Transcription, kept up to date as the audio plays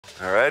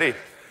Alrighty.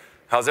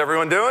 How's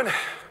everyone doing?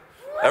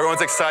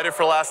 Everyone's excited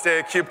for the last day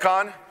of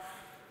KubeCon?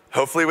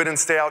 Hopefully we didn't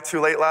stay out too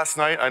late last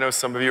night. I know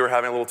some of you were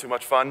having a little too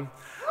much fun.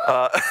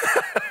 But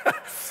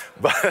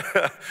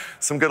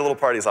some good little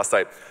parties last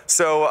night.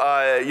 So,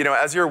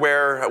 as you're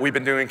aware, we've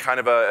been doing kind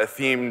of a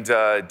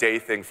themed day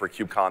thing for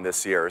KubeCon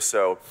this year.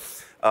 So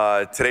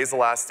today's the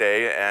last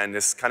day, and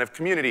this kind of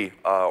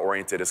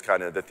community-oriented is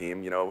kind of the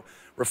theme,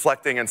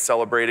 reflecting and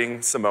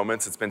celebrating some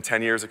moments. It's been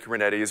 10 years of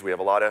Kubernetes. We have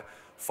a lot of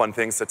fun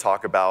things to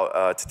talk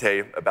about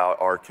today about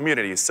our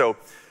community. So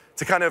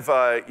to kind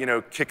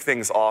of kick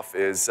things off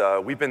is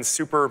we've been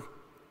super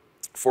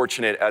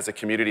fortunate as a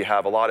community to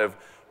have a lot of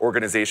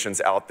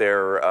organizations out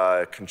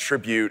there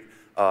contribute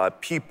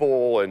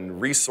people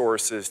and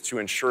resources to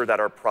ensure that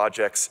our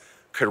projects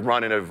could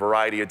run in a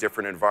variety of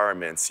different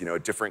environments,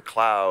 different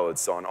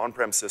clouds,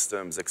 on-prem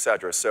systems, et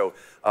cetera. So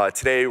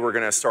today we're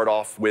going to start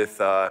off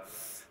with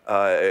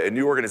a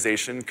new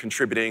organization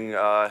contributing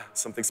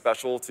something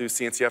special to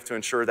CNCF to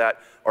ensure that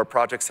our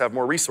projects have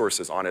more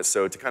resources on it.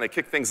 So to kind of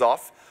kick things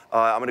off,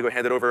 I'm going to go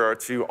hand it over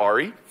to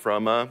Ari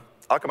from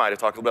Akamai to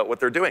talk about what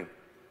they're doing.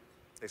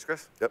 Thanks,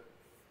 Chris. Yep.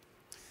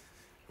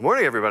 Good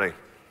morning, everybody.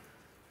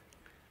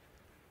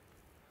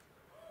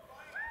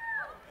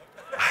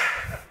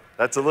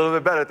 That's a little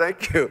bit better,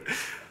 thank you.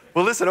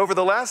 Well, listen, over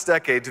the last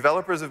decade,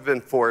 developers have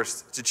been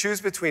forced to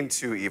choose between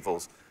two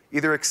evils.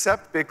 Either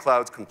accept big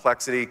cloud's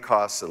complexity,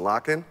 costs, and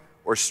lock-in,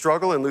 or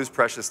struggle and lose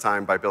precious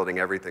time by building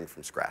everything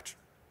from scratch.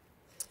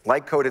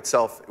 Like code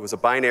itself, it was a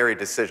binary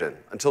decision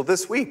until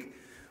this week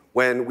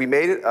when we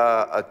made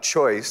a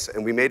choice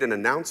and we made an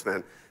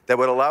announcement that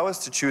would allow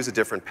us to choose a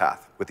different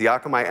path with the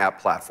Akamai App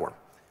Platform.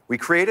 We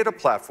created a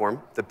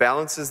platform that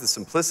balances the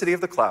simplicity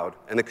of the cloud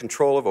and the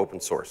control of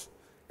open source,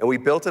 and we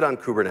built it on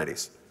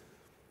Kubernetes.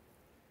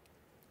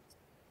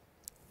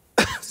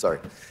 Sorry.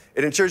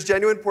 It ensures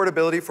genuine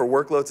portability for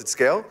workloads at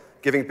scale,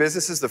 giving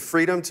businesses the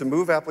freedom to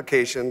move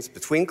applications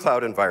between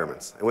cloud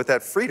environments. And with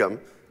that freedom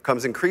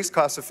comes increased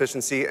cost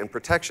efficiency and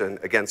protection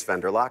against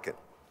vendor lock-in.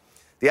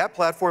 The app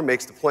platform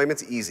makes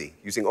deployments easy,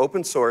 using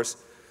open source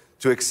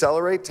to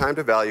accelerate time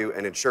to value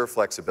and ensure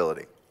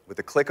flexibility. With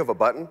the click of a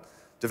button,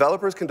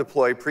 developers can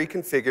deploy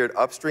pre-configured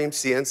upstream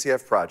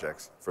CNCF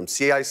projects, from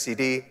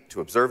CI/CD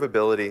to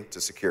observability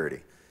to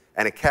security.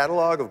 And a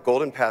catalog of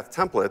golden path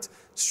templates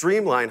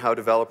streamline how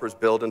developers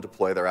build and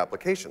deploy their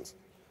applications.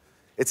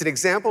 It's an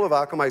example of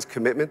Akamai's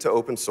commitment to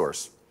open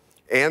source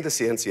and the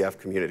CNCF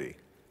community.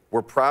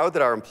 We're proud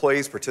that our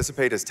employees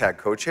participate as tag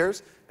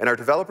co-chairs, and our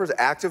developers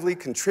actively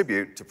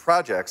contribute to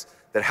projects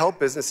that help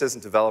businesses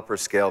and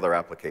developers scale their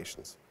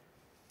applications.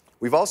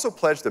 We've also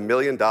pledged $1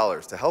 million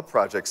to help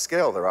projects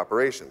scale their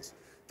operations.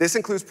 This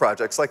includes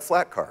projects like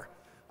Flatcar.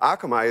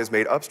 Akamai has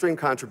made upstream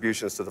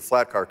contributions to the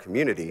Flatcar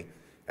community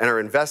and are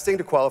investing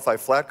to qualify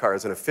Flatcar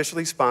as an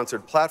officially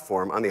sponsored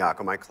platform on the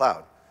Akamai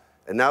cloud.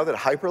 And now that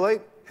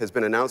Hyperlight has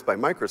been announced by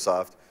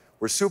Microsoft,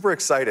 we're super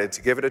excited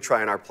to give it a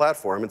try on our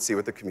platform and see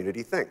what the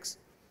community thinks.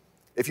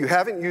 If you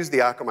haven't used the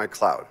Akamai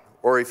cloud,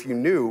 or if you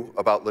knew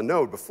about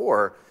Linode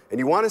before, and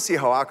you want to see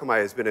how Akamai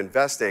has been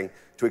investing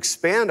to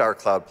expand our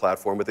cloud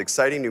platform with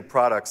exciting new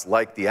products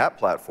like the app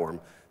platform,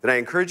 then I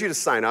encourage you to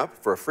sign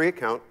up for a free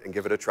account and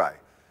give it a try.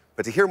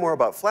 But to hear more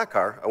about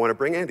Flatcar, I want to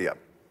bring Andy up.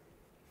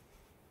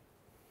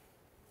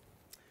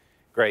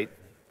 Great.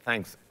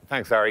 Thanks,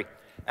 Ari.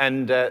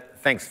 And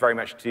thanks very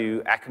much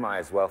to Akamai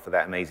as well for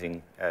that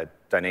amazing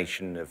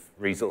donation of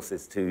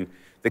resources to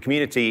the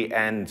community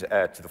and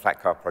to the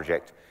Flatcar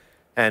project.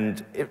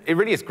 And it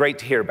really is great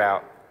to hear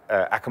about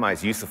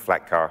Akamai's use of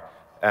Flatcar.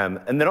 And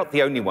they're not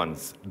the only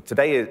ones.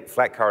 Today,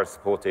 Flatcar is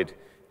supported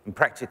in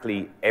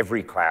practically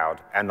every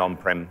cloud and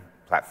on-prem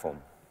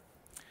platform.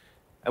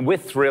 And we're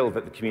thrilled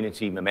that the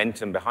community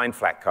momentum behind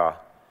Flatcar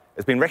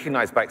has been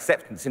recognized by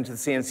acceptance into the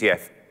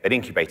CNCF at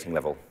incubating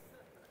level.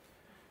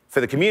 For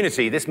the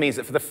community, this means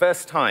that for the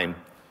first time,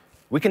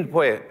 we can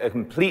deploy a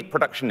complete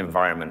production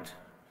environment,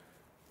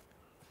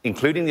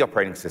 including the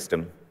operating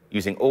system,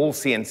 using all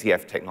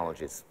CNCF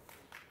technologies.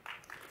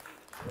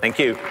 Thank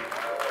you.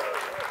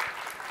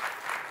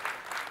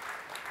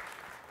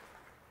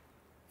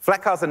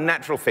 Flatcar is a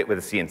natural fit with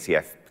the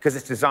CNCF because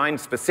it's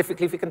designed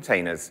specifically for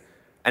containers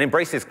and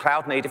embraces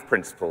cloud-native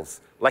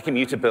principles like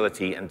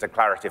immutability and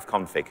declarative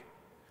config.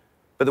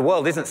 But the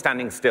world isn't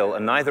standing still,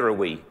 and neither are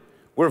we.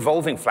 We're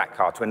evolving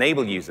Flatcar to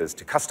enable users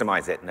to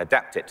customize it and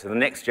adapt it to the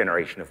next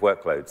generation of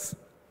workloads.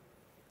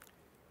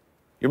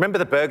 You remember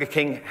the Burger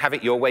King Have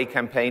It Your Way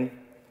campaign?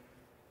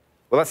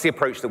 Well, that's the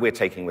approach that we're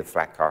taking with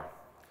Flatcar.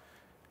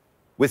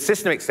 With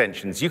system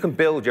extensions, you can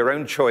build your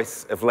own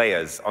choice of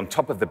layers on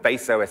top of the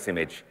base OS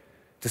image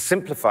to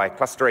simplify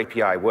cluster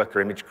API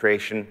worker image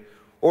creation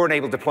or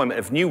enable deployment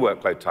of new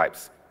workload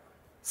types,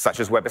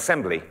 such as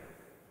WebAssembly.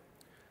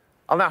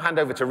 I'll now hand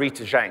over to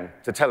Rita Zhang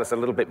to tell us a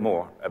little bit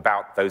more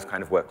about those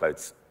kind of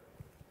workloads.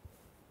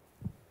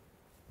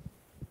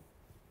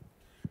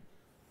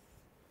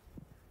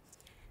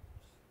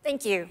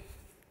 Thank you.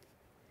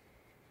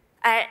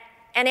 And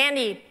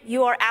Andy,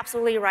 you are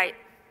absolutely right.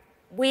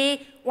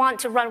 We want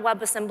to run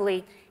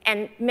WebAssembly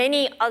and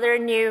many other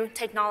new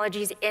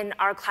technologies in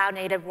our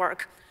cloud-native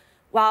work,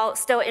 while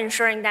still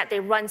ensuring that they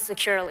run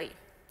securely.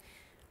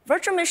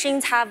 Virtual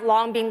machines have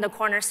long been the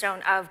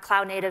cornerstone of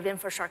cloud-native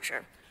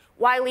infrastructure,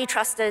 widely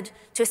trusted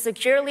to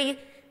securely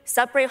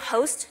separate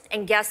host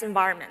and guest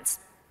environments.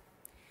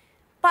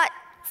 But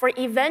for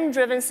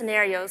event-driven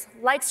scenarios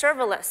like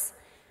serverless,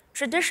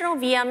 traditional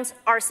VMs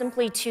are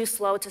simply too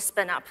slow to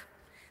spin up.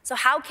 So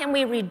how can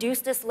we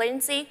reduce this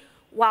latency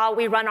while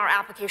we run our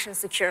applications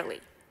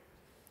securely?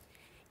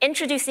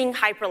 Introducing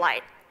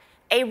Hyperlight,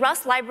 a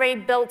Rust library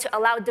built to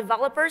allow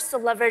developers to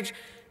leverage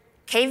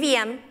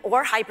KVM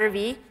or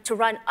Hyper-V to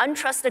run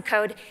untrusted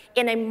code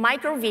in a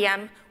micro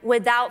VM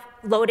without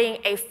loading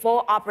a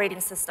full operating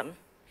system.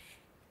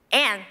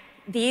 And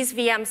these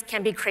VMs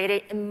can be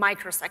created in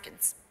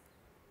microseconds.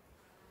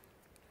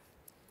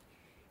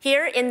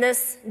 Here in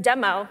this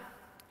demo,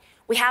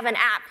 we have an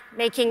app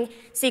making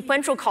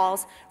sequential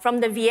calls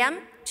from the VM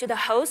to the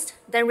host,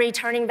 then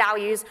returning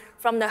values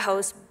from the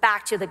host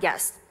back to the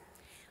guest.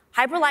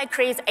 Hyperlight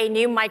creates a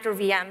new micro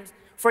VM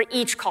for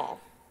each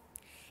call,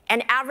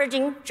 and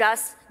averaging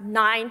just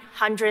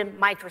 900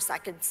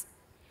 microseconds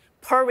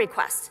per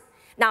request.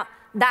 Now,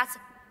 that's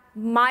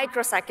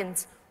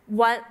microseconds,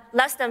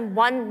 less than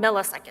 1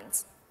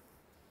 millisecond.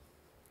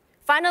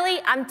 Finally,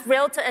 I'm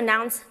thrilled to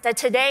announce that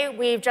today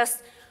we've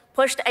just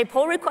pushed a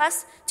pull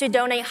request to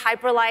donate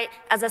Hyperlight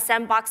as a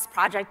sandbox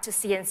project to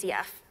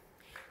CNCF.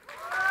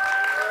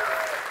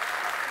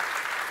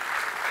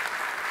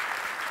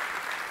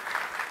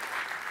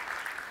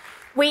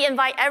 We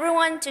invite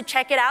everyone to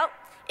check it out,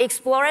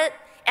 explore it,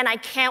 and I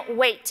can't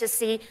wait to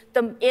see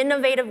the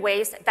innovative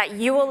ways that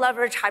you will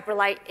leverage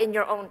Hyperlight in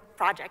your own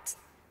projects.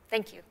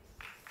 Thank you.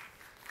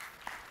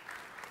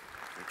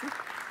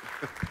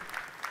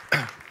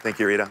 Thank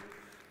you, Rita.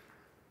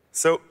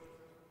 So,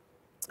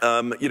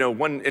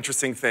 one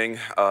interesting thing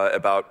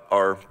about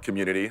our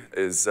community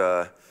is,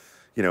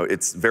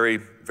 it's very,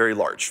 very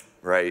large,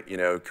 right?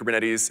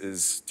 Kubernetes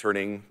is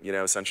turning,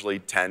 essentially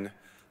 10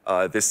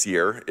 this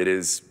year. It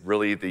is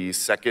really the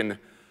second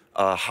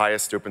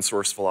highest open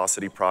source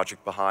velocity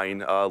project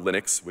behind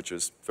Linux, which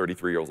is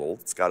 33 years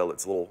old. Has a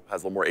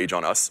little more age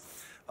on us.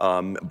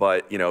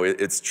 But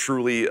it's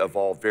truly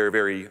evolved very,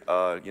 very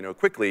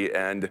quickly,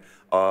 and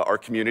our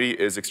community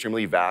is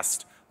extremely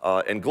vast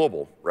and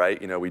global,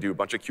 right? We do a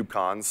bunch of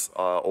KubeCons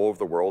all over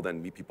the world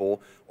and meet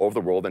people all over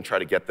the world and try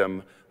to get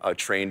them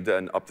trained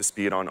and up to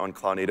speed on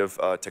cloud-native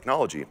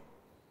technology.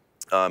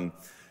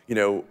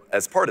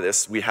 As part of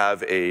this, we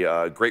have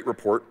a great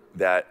report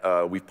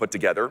that we've put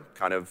together,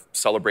 kind of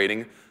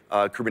celebrating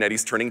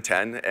Kubernetes turning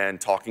 10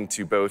 and talking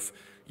to both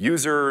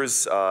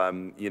users,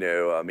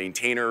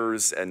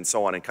 maintainers, and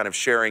so on, and kind of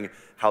sharing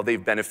how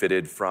they've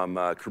benefited from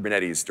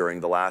Kubernetes during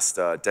the last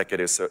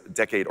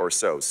decade or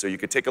so. So you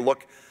could take a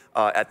look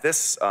at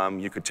this.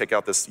 You could check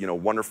out this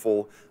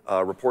wonderful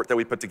report that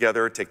we put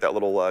together, take that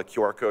little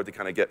QR code to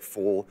kind of get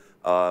full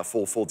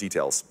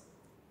details.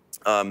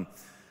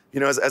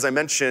 As I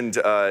mentioned,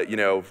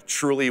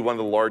 truly one of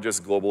the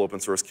largest global open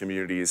source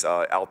communities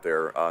out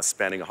there,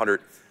 spanning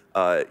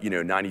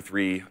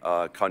 193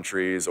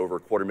 countries, over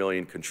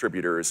 250,000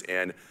 contributors.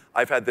 And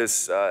I've had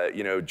this,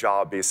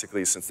 job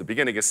basically since the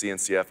beginning of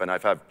CNCF, and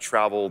I've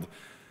traveled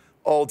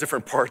all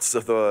different parts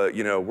of the,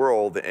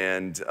 world.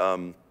 And,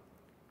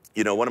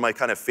 one of my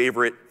kind of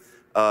favorite,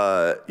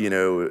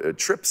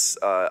 trips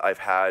I've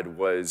had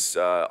was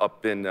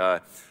up in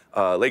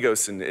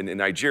Lagos in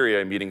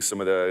Nigeria, meeting some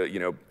of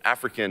the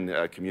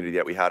African community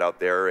that we had out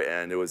there,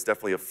 and it was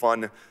definitely a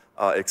fun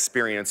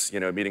experience.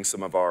 Meeting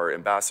some of our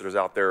ambassadors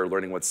out there,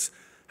 learning what's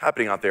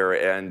happening out there,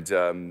 and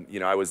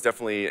I was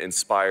definitely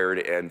inspired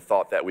and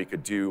thought that we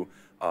could do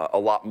a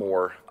lot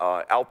more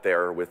out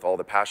there with all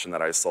the passion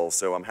that I saw.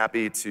 So I'm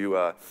happy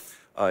to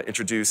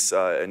introduce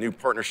a new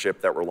partnership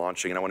that we're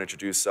launching, and I want to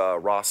introduce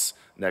Ross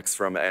next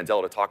from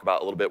Andela to talk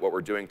about a little bit what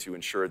we're doing to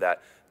ensure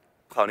that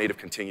cloud native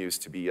continues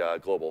to be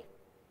global.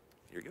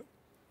 Here you go.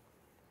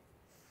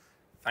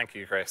 Thank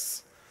you,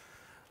 Chris.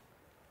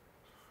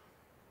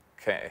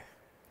 Okay.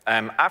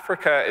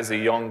 Africa is a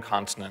young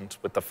continent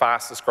with the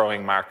fastest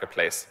growing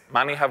marketplace.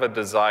 Many have a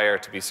desire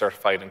to be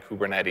certified in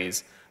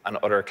Kubernetes and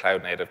other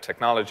cloud-native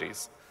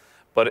technologies,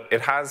 but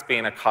it has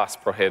been a cost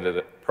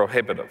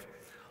prohibitive.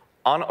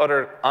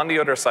 On the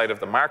other side of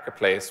the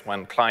marketplace,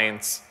 when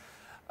clients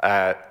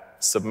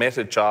submit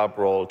a job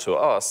role to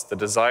us, the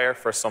desire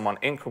for someone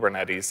in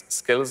Kubernetes,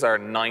 skills are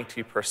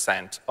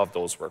 90% of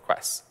those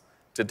requests.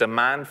 The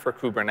demand for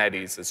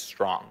Kubernetes is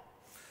strong.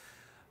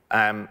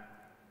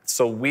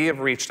 So we have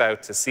reached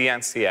out to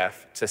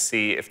CNCF to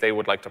see if they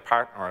would like to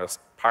partner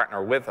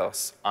with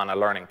us on a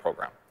learning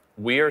program.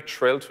 We are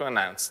thrilled to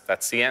announce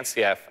that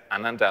CNCF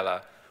and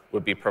Andela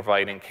will be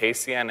providing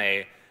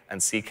KCNA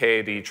and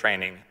CKAD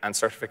training and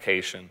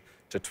certification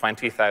to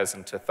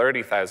 20,000 to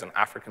 30,000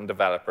 African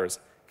developers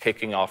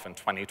kicking off in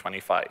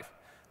 2025.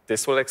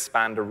 This will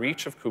expand the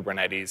reach of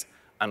Kubernetes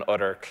and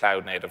other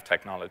cloud-native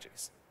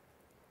technologies.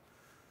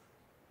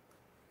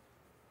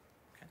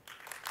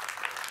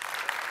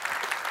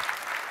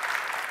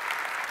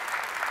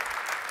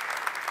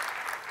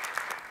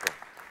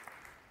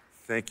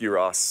 Thank you,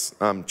 Ross.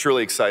 I'm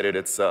truly excited.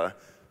 It's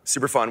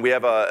super fun. We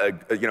have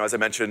as I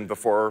mentioned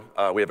before,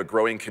 we have a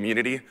growing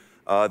community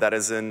that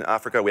is in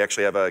Africa. We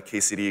actually have a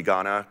KCD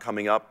Ghana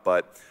coming up,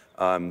 but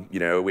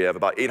we have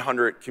about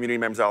 800 community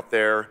members out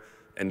there,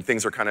 and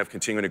things are kind of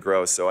continuing to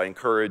grow. So I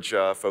encourage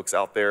folks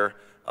out there,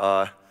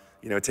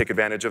 take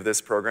advantage of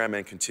this program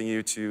and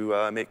continue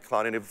to make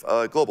Cloud Native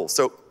global.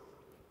 So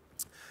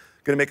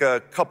going to make a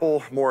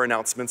couple more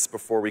announcements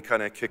before we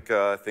kind of kick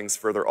things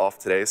further off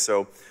today.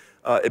 So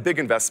a big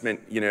investment,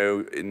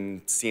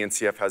 in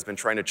CNCF has been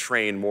trying to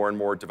train more and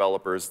more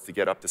developers to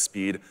get up to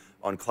speed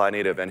on Cloud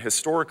Native. And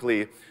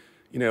historically,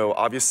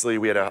 obviously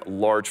we had a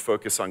large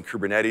focus on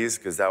Kubernetes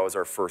because that was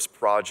our first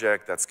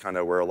project. That's kind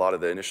of where a lot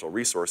of the initial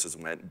resources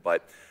went.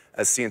 But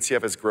as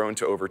CNCF has grown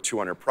to over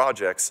 200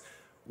 projects,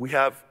 we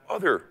have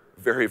other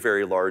very,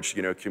 very large,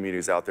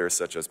 communities out there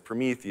such as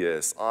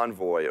Prometheus,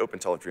 Envoy,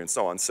 OpenTelemetry, and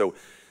so on. So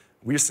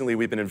recently,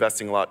 we've been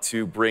investing a lot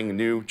to bring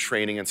new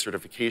training and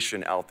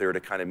certification out there to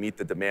kind of meet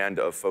the demand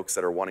of folks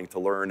that are wanting to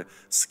learn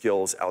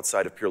skills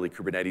outside of purely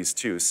Kubernetes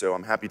too. So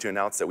I'm happy to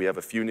announce that we have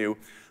a few new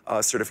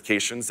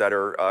certifications that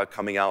are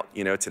coming out,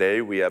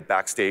 today. We have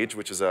Backstage,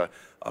 which is a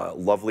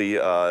lovely,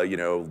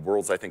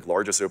 world's, I think,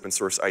 largest open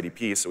source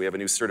IDP. So we have a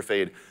new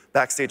certified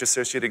Backstage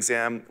Associate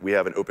exam. We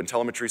have an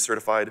OpenTelemetry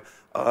certified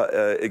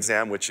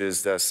exam, which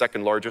is the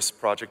second largest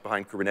project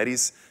behind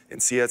Kubernetes in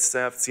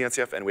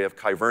CNCF, and we have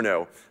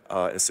Kyverno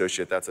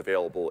Associate that's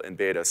available in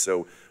beta.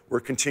 So we're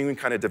continuing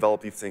kind of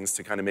develop these things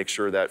to kind of make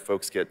sure that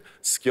folks get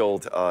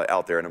skilled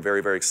out there, and I'm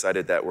very, very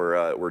excited that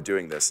we're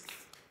doing this.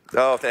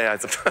 Oh,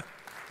 thanks.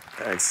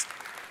 Thanks.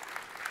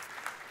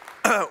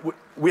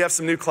 We have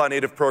some new Cloud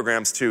Native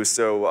programs too,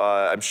 so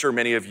I'm sure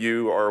many of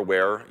you are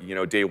aware,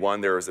 day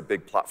one there is a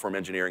big platform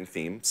engineering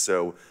theme.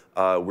 So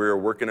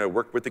we're going to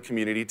work with the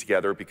community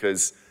together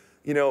because,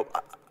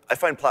 I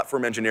find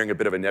platform engineering a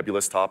bit of a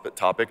nebulous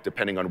topic,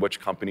 depending on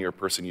which company or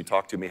person you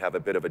talk to may have a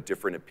bit of a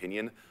different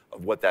opinion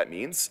of what that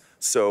means.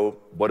 So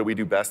what do we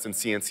do best in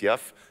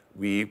CNCF?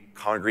 We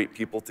congregate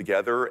people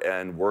together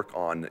and work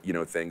on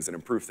things and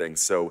improve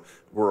things. So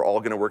we're all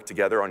going to work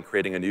together on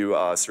creating a new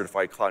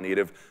certified Cloud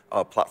Native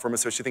platform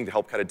associate thing to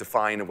help kind of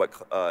define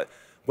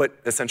what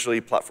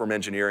essentially platform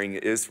engineering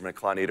is from a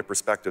Cloud Native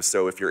perspective.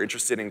 So if you're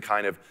interested in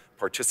kind of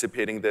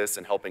participating in this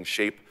and helping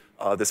shape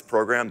this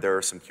program, there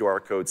are some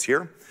QR codes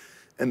here.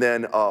 And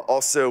then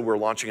also we're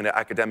launching an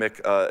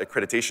academic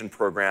accreditation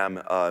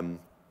program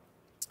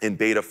in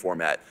beta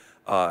format.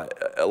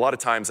 A lot of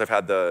times I've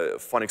had the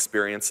fun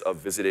experience of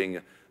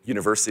visiting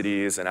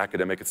universities and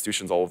academic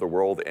institutions all over the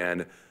world,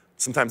 and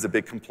sometimes the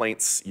big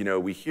complaints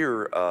we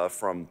hear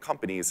from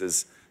companies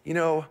is,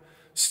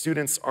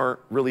 students aren't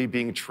really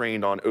being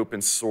trained on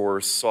open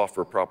source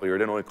software properly, or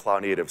they don't know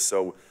Cloud Native.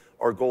 So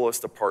our goal is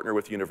to partner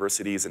with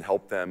universities and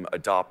help them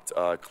adopt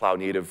Cloud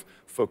Native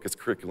focused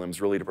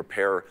curriculums, really to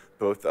prepare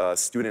both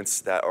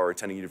students that are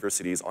attending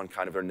universities on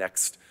kind of their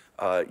next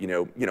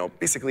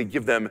basically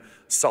give them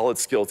solid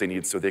skills they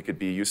need so they could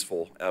be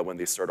useful when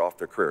they start off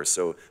their careers.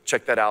 So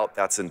check that out.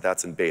 That's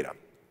in beta.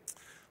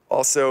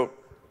 Also,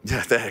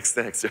 yeah,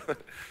 thanks.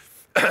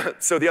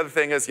 So the other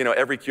thing is,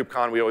 every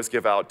KubeCon we always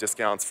give out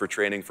discounts for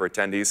training for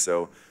attendees.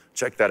 So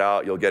check that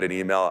out. You'll get an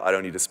email. I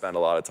don't need to spend a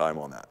lot of time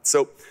on that.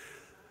 So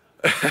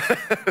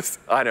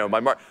I know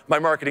my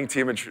marketing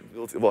team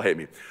will hate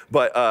me,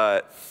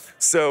 but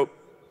so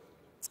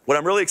what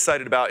I'm really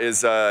excited about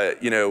is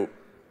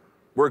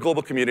we're a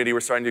global community. We're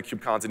starting to do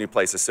KubeCons in new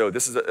places. So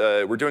this is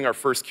we're doing our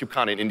first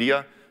KubeCon in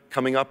India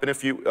coming up in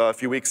a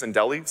few weeks in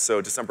Delhi. So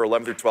December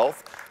 11th through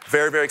 12th.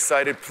 Very, very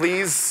excited.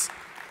 Please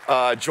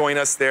join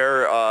us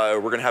there.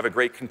 We're going to have a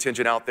great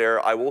contingent out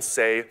there. I will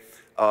say,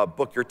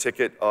 book your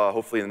ticket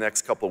hopefully in the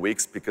next couple of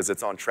weeks because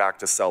it's on track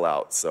to sell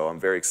out. So I'm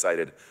very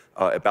excited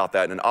about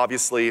that. And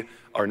obviously,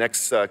 our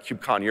next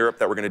KubeCon Europe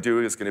that we're going to do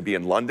is going to be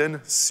in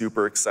London.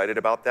 Super excited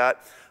about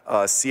that.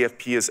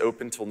 CFP is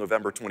open till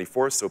November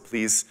 24th, so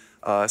please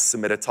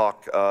submit a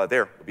talk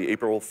there. It'll be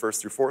April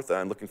 1st through 4th.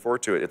 I'm looking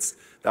forward to it.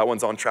 That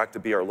one's on track to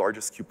be our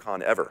largest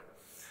KubeCon ever.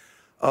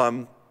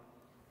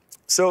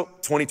 So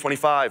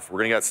 2025, we're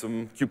going to get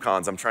some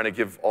KubeCons. I'm trying to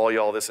give all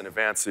y'all this in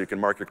advance so you can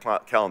mark your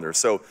calendar.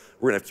 So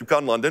we're going to have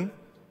KubeCon London.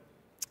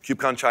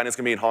 KubeCon China is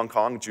going to be in Hong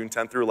Kong, June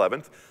 10th through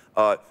 11th.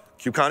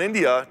 KubeCon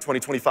India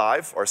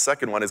 2025, our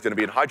second one, is going to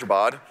be in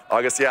Hyderabad,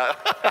 August, yeah.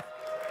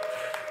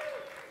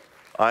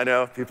 I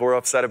know, people were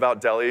upset about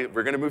Delhi.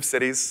 We're going to move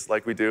cities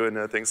like we do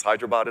in things.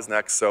 Hyderabad is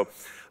next. So,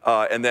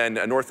 and then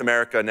North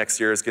America next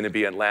year is going to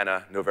be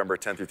Atlanta, November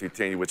 10th through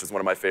 13th, which is one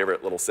of my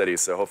favorite little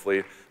cities. So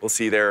hopefully we'll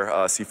see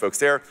folks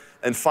there.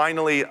 And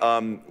finally,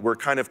 we're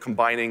kind of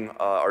combining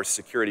our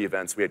security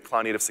events. We had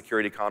Cloud Native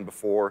Security Con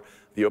before.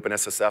 The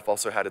OpenSSF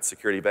also had its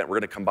security event. We're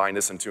going to combine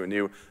this into a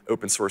new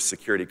open source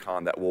security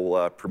con that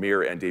will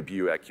premiere and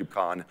debut at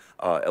KubeCon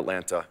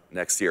Atlanta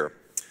next year.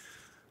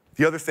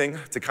 The other thing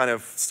to kind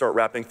of start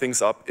wrapping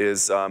things up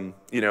is,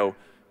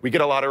 we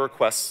get a lot of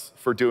requests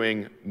for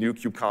doing new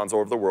KubeCons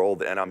all over the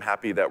world, and I'm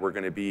happy that we're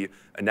going to be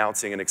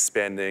announcing and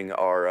expanding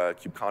our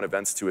KubeCon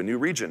events to a new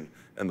region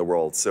in the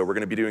world. So we're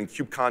going to be doing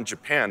KubeCon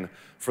Japan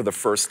for the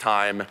first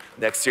time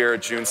next year,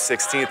 June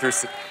 16th through.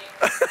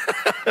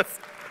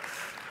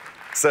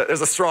 So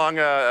there's a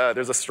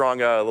strong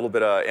little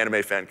bit of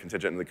anime fan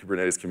contingent in the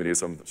Kubernetes community,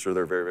 so I'm sure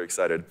they're very, very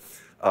excited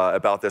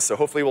about this. So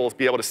hopefully we'll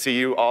be able to see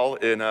you all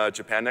in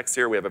Japan next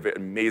year. We have an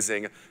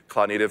amazing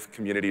cloud native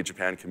community,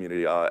 Japan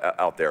community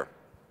out there.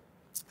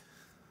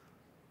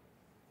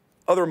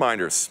 Other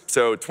reminders.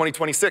 So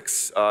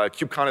 2026,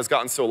 KubeCon has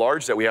gotten so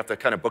large that we have to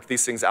kind of book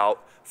these things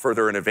out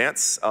further in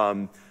advance.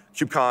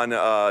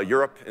 KubeCon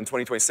Europe in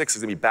 2026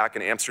 is going to be back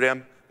in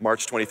Amsterdam,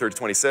 March 23rd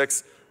to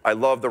 26th. I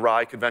love the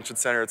Rye Convention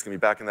Center. It's going to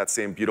be back in that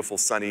same beautiful,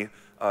 sunny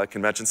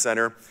convention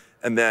center.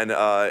 And then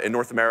in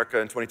North America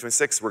in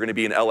 2026, we're going to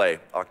be in LA,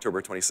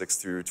 October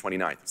 26th through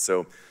 29th.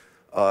 So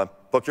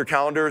book your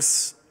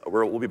calendars.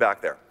 We'll be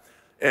back there.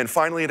 And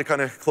finally, to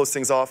kind of close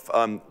things off,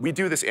 we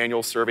do this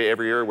annual survey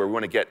every year where we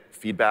want to get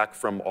feedback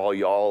from all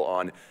y'all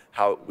on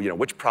how,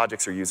 which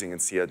projects you're using in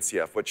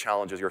CNCF, what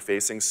challenges you're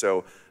facing.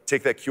 So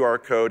take that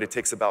QR code. It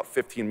takes about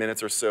 15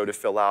 minutes or so to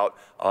fill out,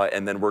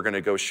 and then we're going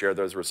to go share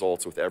those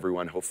results with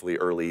everyone, hopefully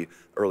early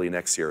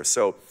next year.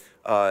 So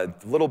a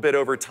little bit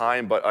over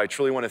time, but I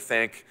truly want to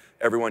thank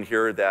everyone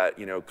here that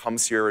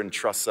comes here and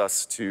trusts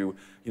us to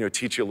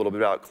teach you a little bit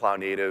about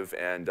cloud native,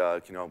 and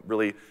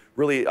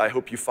really, I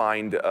hope you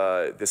find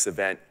this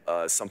event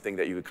something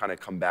that you could kind of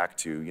come back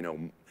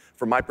to.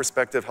 From my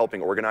perspective, helping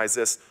organize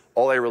this,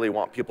 all I really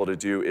want people to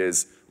do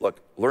is, look,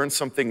 learn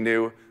something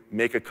new,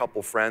 make a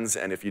couple friends,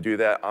 and if you do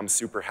that, I'm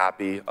super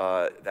happy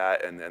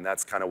and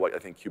that's kind of what I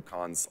think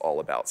KubeCon's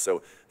all about.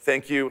 So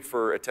thank you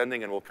for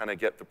attending, and we'll kind of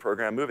get the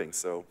program moving.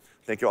 So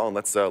thank you all, and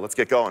let's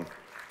get going.